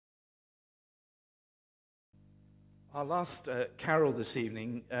Our last carol this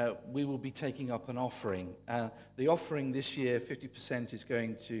evening, we will be taking up an offering. The offering this year, 50% is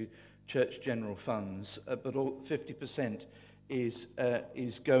going to church general funds, but 50%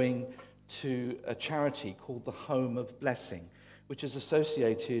 is going to a charity called the Home of Blessing, which is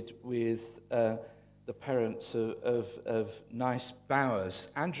associated with the parents of Nice Bowers.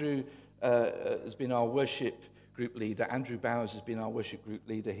 Andrew has been our worship group leader. Andrew Bowers has been our worship group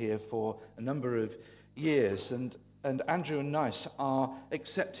leader here for a number of years, and Andrew and Nice are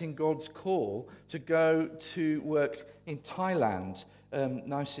accepting God's call to go to work in Thailand,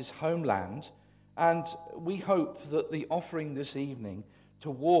 Nice's homeland, and we hope that the offering this evening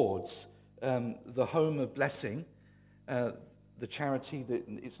towards the Home of Blessing, the charity that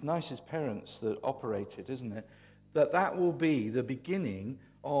it's Nice's parents that operate it, isn't it? That will be the beginning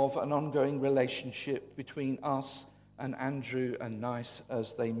of an ongoing relationship between us and Andrew and Nice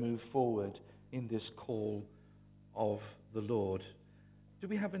as they move forward in this call of the Lord. Do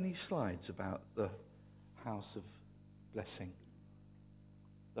we have any slides about the House of Blessing,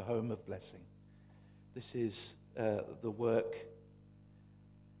 the Home of Blessing? This is the work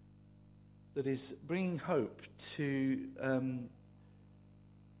that is bringing hope to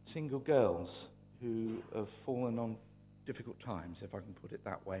single girls who have fallen on difficult times, if I can put it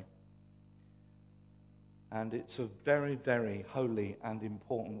that way. And it's a very, very holy and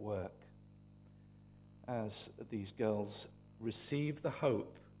important work as these girls receive the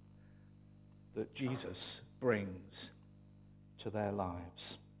hope that Jesus brings to their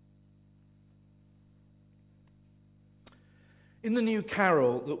lives. In the new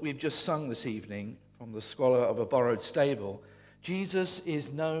carol that we've just sung this evening, from the Squalor of a Borrowed Stable, Jesus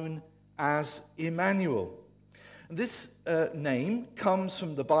is known as Emmanuel. This name comes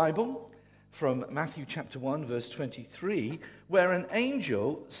from the Bible, from Matthew chapter 1, verse 23, where an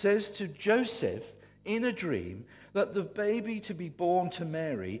angel says to Joseph in a dream that the baby to be born to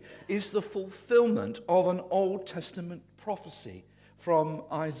Mary is the fulfillment of an Old Testament prophecy from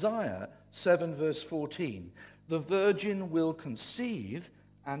Isaiah 7, verse 14. The virgin will conceive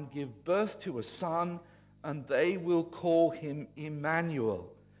and give birth to a son, and they will call him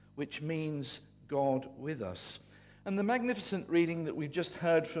Emmanuel, which means God with us. And the magnificent reading that we've just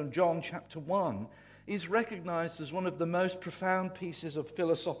heard from John chapter 1 is recognized as one of the most profound pieces of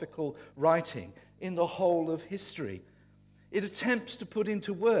philosophical writing in the whole of history. It attempts to put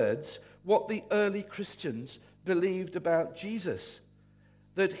into words what the early Christians believed about Jesus,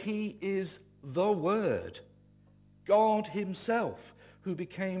 that he is the Word, God himself, who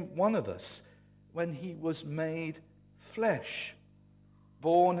became one of us when he was made flesh,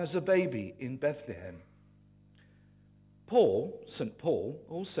 born as a baby in Bethlehem. St. Paul,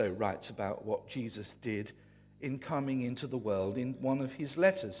 also writes about what Jesus did in coming into the world in one of his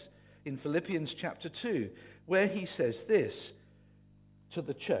letters, in Philippians chapter 2, where he says this to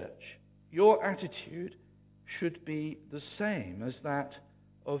the church: your attitude should be the same as that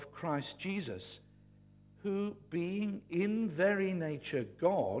of Christ Jesus, who, being in very nature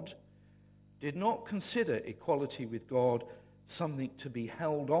God, did not consider equality with God something to be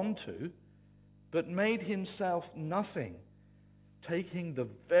held on to, but made himself nothing, taking the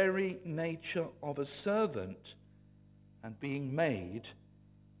very nature of a servant and being made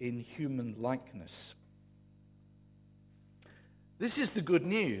in human likeness. This is the good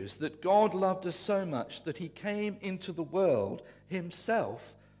news, that God loved us so much that he came into the world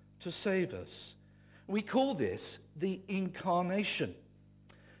himself to save us. We call this the incarnation.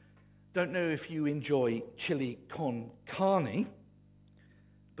 Don't know if you enjoy chili con carne,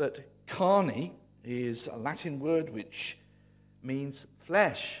 but carne is a Latin word which means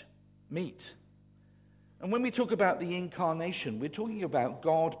flesh, meat. And when we talk about the incarnation, we're talking about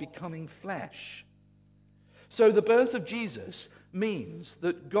God becoming flesh. So the birth of Jesus means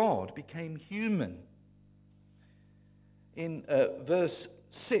that God became human. In verse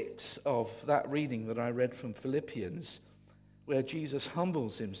 6 of that reading that I read from Philippians, where Jesus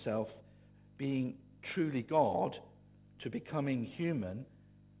humbles himself, being truly God, to becoming human,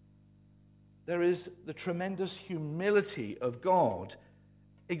 there is the tremendous humility of God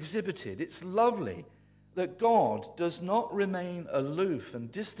exhibited. It's lovely that God does not remain aloof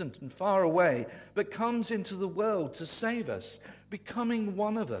and distant and far away, but comes into the world to save us, becoming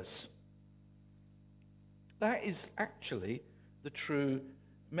one of us. That is actually the true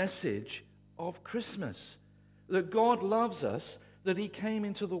message of Christmas, that God loves us, that he came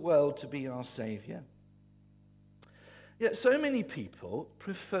into the world to be our Savior. Yet so many people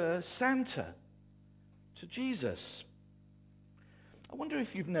prefer Santa to Jesus. I wonder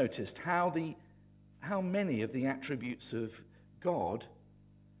if you've noticed how many of the attributes of God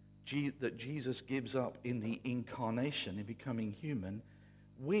that Jesus gives up in the incarnation, in becoming human,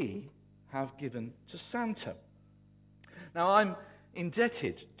 we have given to Santa. Now, I'm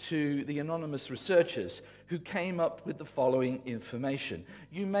indebted to the anonymous researchers who came up with the following information.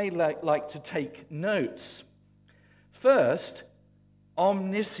 You may like to take notes. First,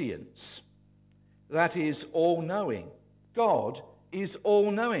 omniscience. That is all-knowing. God is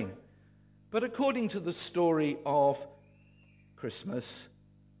all-knowing. But according to the story of Christmas,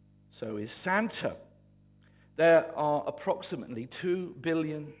 so is Santa. There are approximately 2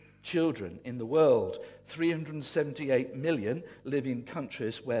 billion children in the world. 378 million live in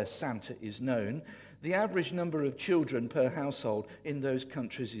countries where Santa is known. The average number of children per household in those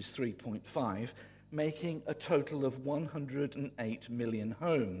countries is 3.5, making a total of 108 million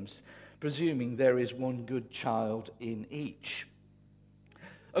homes, presuming there is one good child in each.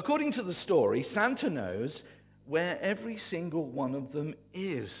 According to the story, Santa knows where every single one of them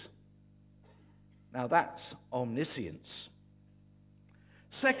is. Now that's omniscience.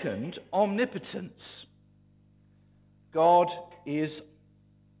 Second, omnipotence. Second,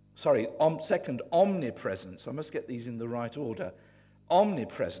 omnipresence. I must get these in the right order.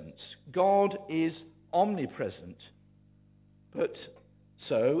 Omnipresence. God is omnipresent. But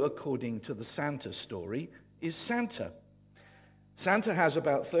so, according to the Santa story, is Santa. Santa has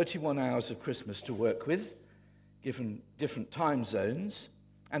about 31 hours of Christmas to work with, given different time zones,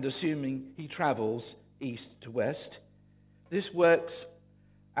 and assuming he travels east to west. This works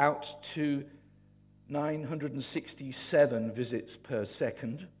out to 967 visits per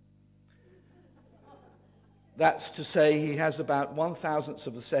second. That's to say he has about 1/1000th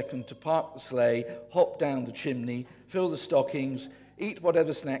of a second to park the sleigh, hop down the chimney, fill the stockings, eat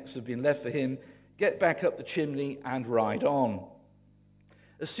whatever snacks have been left for him, get back up the chimney and ride on.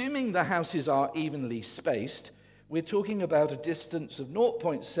 Assuming the houses are evenly spaced, we're talking about a distance of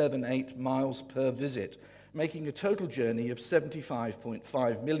 0.78 miles per visit, making a total journey of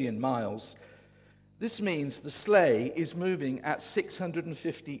 75.5 million miles. This means the sleigh is moving at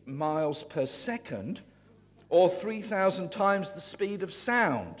 650 miles per second, or 3,000 times the speed of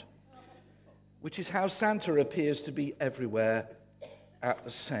sound, which is how Santa appears to be everywhere at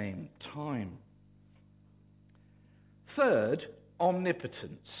the same time. Third,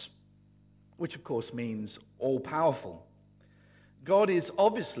 omnipotence, which of course means all-powerful. God is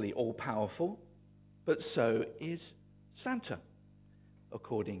obviously all-powerful, but so is Santa,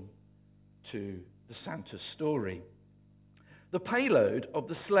 according to the Santa story. The payload of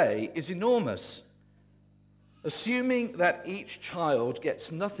the sleigh is enormous. Assuming that each child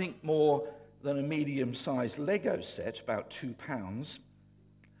gets nothing more than a medium-sized Lego set, about 2 pounds,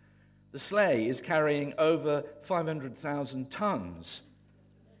 the sleigh is carrying over 500,000 tons,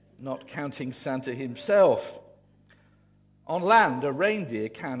 not counting Santa himself. On land, a reindeer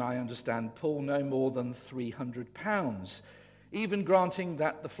can, I understand, pull no more than 300 pounds. Even granting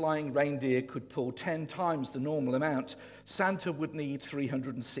that the flying reindeer could pull 10 times the normal amount, Santa would need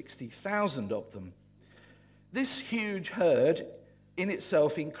 360,000 of them. This huge herd in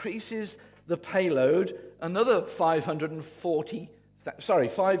itself increases the payload another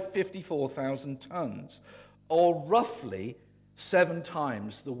 554,000 tons, or roughly 7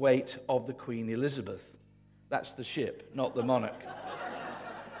 times the weight of the Queen Elizabeth. That's the ship, not the monarch.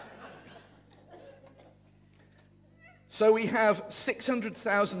 So we have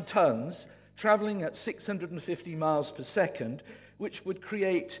 600,000 tons traveling at 650 miles per second, which would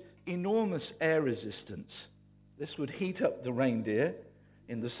create enormous air resistance. This would heat up the reindeer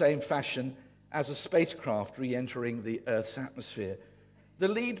in the same fashion as a spacecraft re-entering the Earth's atmosphere. The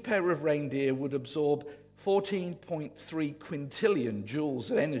lead pair of reindeer would absorb 14.3 quintillion joules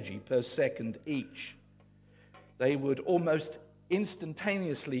of energy per second each. They would almost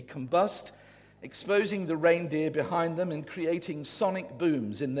instantaneously combust, exposing the reindeer behind them and creating sonic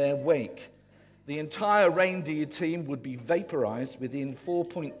booms in their wake. The entire reindeer team would be vaporized within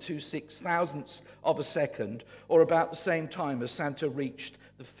 4.26 thousandths of a second, or about the same time as Santa reached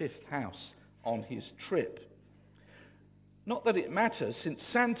the 5th house on his trip. Not that it matters, since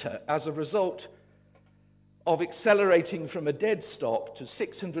Santa, as a result of accelerating from a dead stop to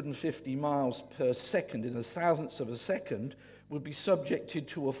 650 miles per second in 1/1000th of a second, would be subjected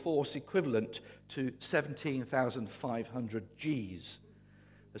to a force equivalent to 17,500 Gs.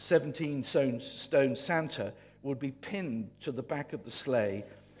 A 17-stone Santa would be pinned to the back of the sleigh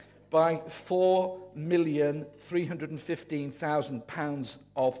by 4,315,000 pounds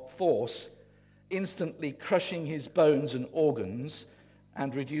of force, instantly crushing his bones and organs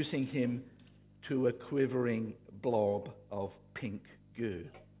and reducing him to a quivering blob of pink goo.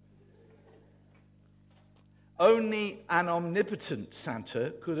 Only an omnipotent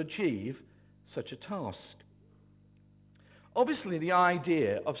Santa could achieve such a task. Obviously, the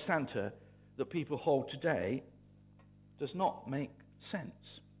idea of Santa that people hold today does not make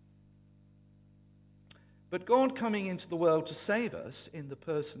sense. But God coming into the world to save us in the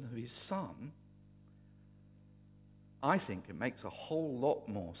person of his Son, I think it makes a whole lot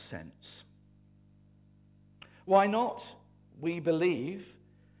more sense. Why not? We believe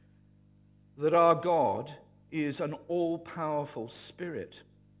that our God is an all-powerful spirit,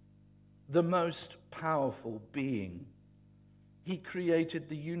 the most powerful being. He created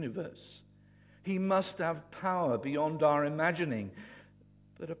the universe. He must have power beyond our imagining.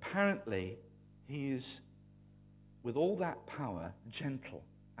 But apparently, he is, with all that power, gentle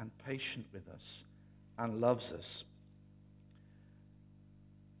and patient with us and loves us.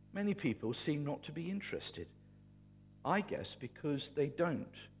 Many people seem not to be interested, I guess because they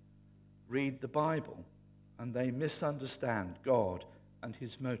don't read the Bible and they misunderstand God and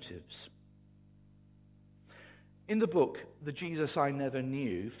his motives. In the book, The Jesus I Never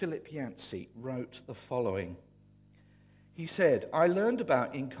Knew, Philip Yancey wrote the following. He said, "I learned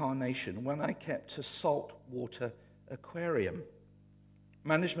about incarnation when I kept a saltwater aquarium.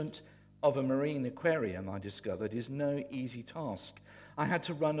 Management of a marine aquarium, I discovered, is no easy task. I had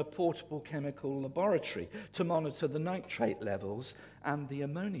to run a portable chemical laboratory to monitor the nitrate levels and the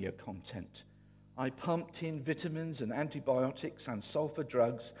ammonia content. I pumped in vitamins and antibiotics and sulfur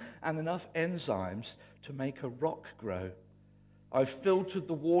drugs and enough enzymes to make a rock grow. I filtered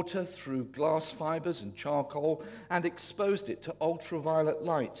the water through glass fibers and charcoal and exposed it to ultraviolet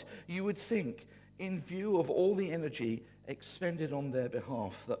light. You would think, in view of all the energy expended on their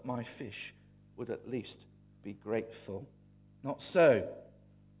behalf, that my fish would at least be grateful. Not so.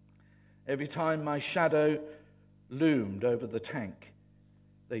 Every time my shadow loomed over the tank,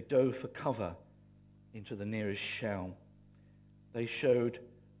 they dove for cover into the nearest shell. They showed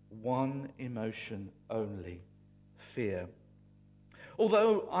one emotion only, fear.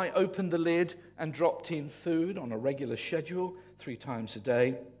 Although I opened the lid and dropped in food on a regular schedule 3 times a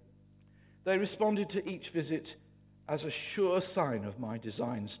day, they responded to each visit as a sure sign of my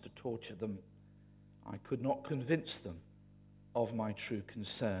designs to torture them. I could not convince them of my true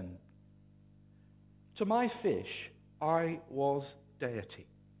concern. To my fish, I was deity,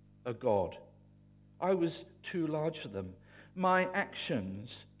 a god. I was too large for them. My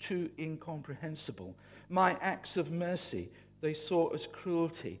actions too incomprehensible. My acts of mercy they saw as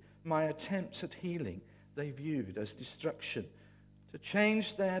cruelty. My attempts at healing they viewed as destruction. To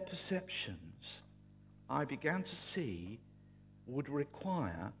change their perceptions, I began to see would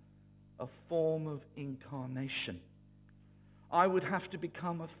require a form of incarnation. I would have to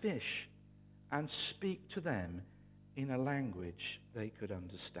become a fish and speak to them in a language they could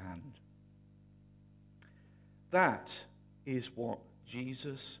understand. That is what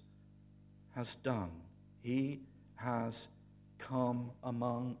Jesus has done. He has come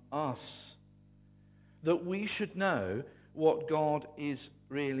among us, that we should know what God is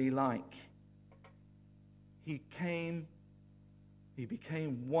really like. He became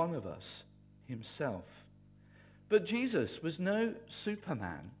one of us himself. But Jesus was no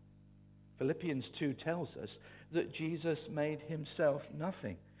Superman. Philippians 2 tells us that Jesus made himself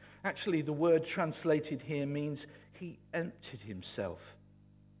nothing. Actually, the word translated here means he emptied himself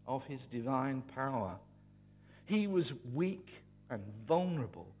of his divine power. He was weak and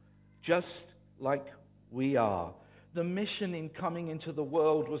vulnerable, just like we are. The mission in coming into the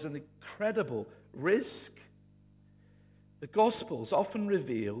world was an incredible risk. The Gospels often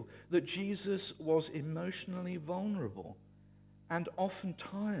reveal that Jesus was emotionally vulnerable and often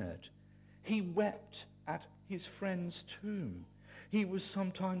tired. He wept at his friend's tomb. He was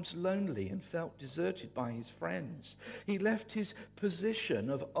sometimes lonely and felt deserted by his friends. He left his position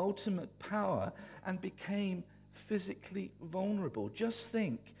of ultimate power and became physically vulnerable. Just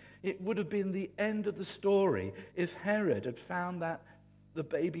think, it would have been the end of the story if Herod had found that the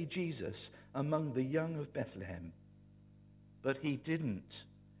baby Jesus among the young of Bethlehem. But he didn't.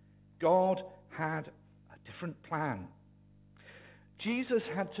 God had a different plan. Jesus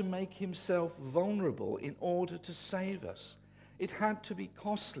had to make himself vulnerable in order to save us. It had to be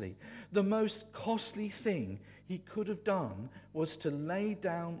costly. The most costly thing he could have done was to lay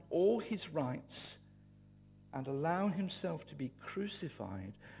down all his rights and allow himself to be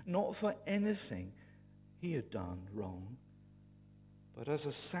crucified, not for anything he had done wrong, but as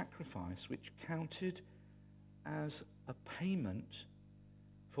a sacrifice which counted as a payment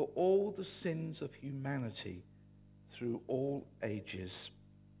for all the sins of humanity through all ages.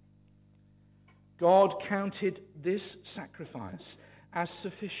 God counted this sacrifice as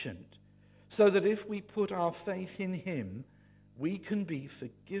sufficient so that if we put our faith in him, we can be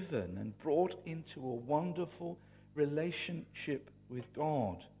forgiven and brought into a wonderful relationship with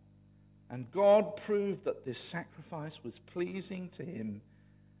God. And God proved that this sacrifice was pleasing to him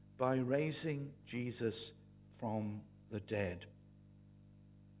by raising Jesus from the dead.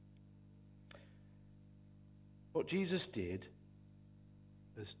 What Jesus did,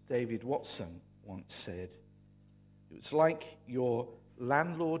 as David Watson once said, it was like your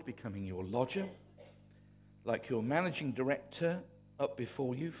landlord becoming your lodger, like your managing director up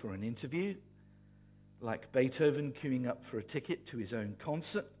before you for an interview, like Beethoven queuing up for a ticket to his own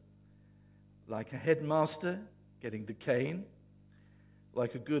concert, like a headmaster getting the cane,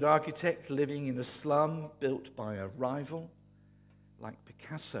 like a good architect living in a slum built by a rival, like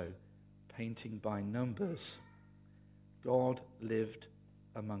Picasso painting by numbers. God lived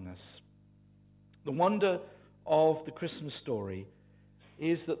among us. The wonder of the Christmas story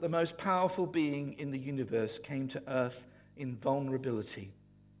is that the most powerful being in the universe came to earth in vulnerability,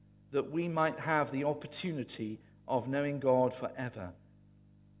 that we might have the opportunity of knowing God forever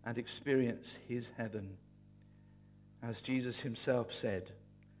and experience his heaven. As Jesus himself said,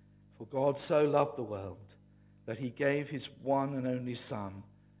 "For God so loved the world that he gave his one and only Son,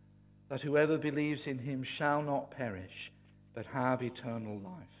 that whoever believes in him shall not perish, but have eternal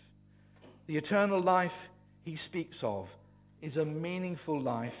life." The eternal life he speaks of is a meaningful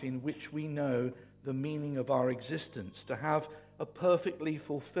life in which we know the meaning of our existence, to have a perfectly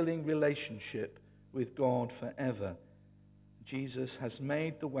fulfilling relationship with God forever. Jesus has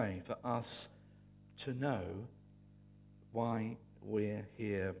made the way for us to know why we're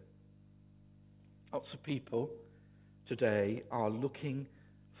here. Lots of people today are looking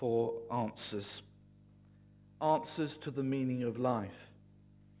for answers to the meaning of life.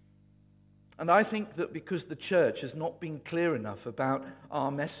 And I think that because the church has not been clear enough about our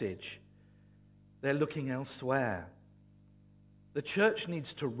message, they're looking elsewhere. The church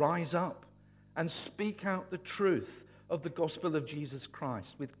needs to rise up and speak out the truth of the gospel of Jesus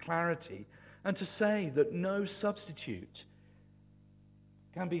Christ with clarity, and to say that no substitute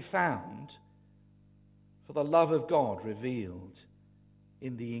can be found for the love of God revealed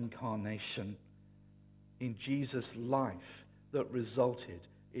in the incarnation, in Jesus' life that resulted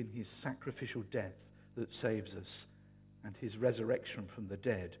in his sacrificial death that saves us, and his resurrection from the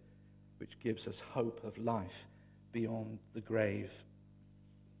dead, which gives us hope of life beyond the grave.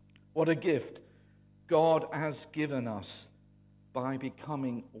 What a gift God has given us by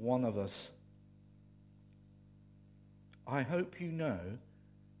becoming one of us. I hope you know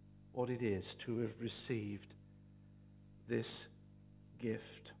what it is to have received this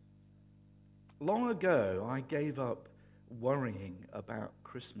gift. Long ago, I gave up worrying about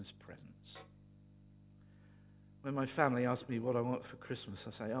Christmas presents. When my family asked me what I want for Christmas,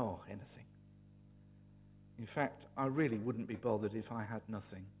 I say, "Oh, anything." In fact, I really wouldn't be bothered if I had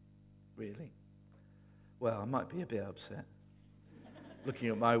nothing, really. Well, I might be a bit upset looking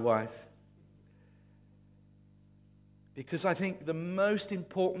at my wife, because I think the most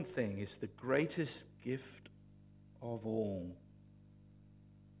important thing is the greatest gift of all.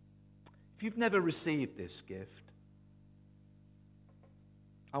 If you've never received this gift,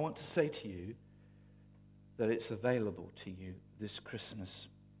 I want to say to you that it's available to you this Christmas.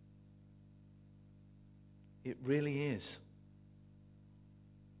 It really is.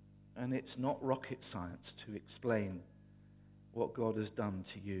 And it's not rocket science to explain what God has done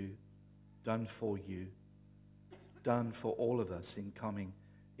to you, done for you, done for all of us in coming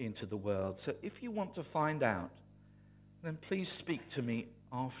into the world. So if you want to find out, then please speak to me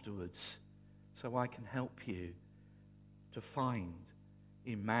afterwards so I can help you to find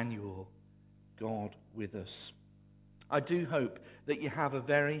Emmanuel, God with us. I do hope that you have a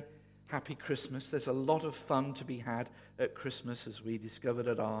very happy Christmas. There's a lot of fun to be had at Christmas, as we discovered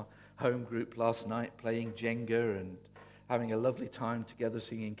at our home group last night, playing Jenga and having a lovely time together,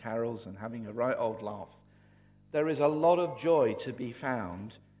 singing carols and having a right old laugh. There is a lot of joy to be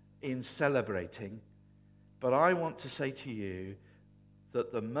found in celebrating, but I want to say to you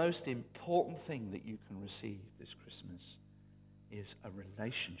that the most important thing that you can receive this Christmas is a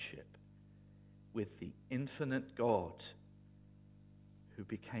relationship with the infinite God who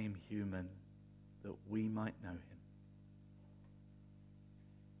became human, that we might know him.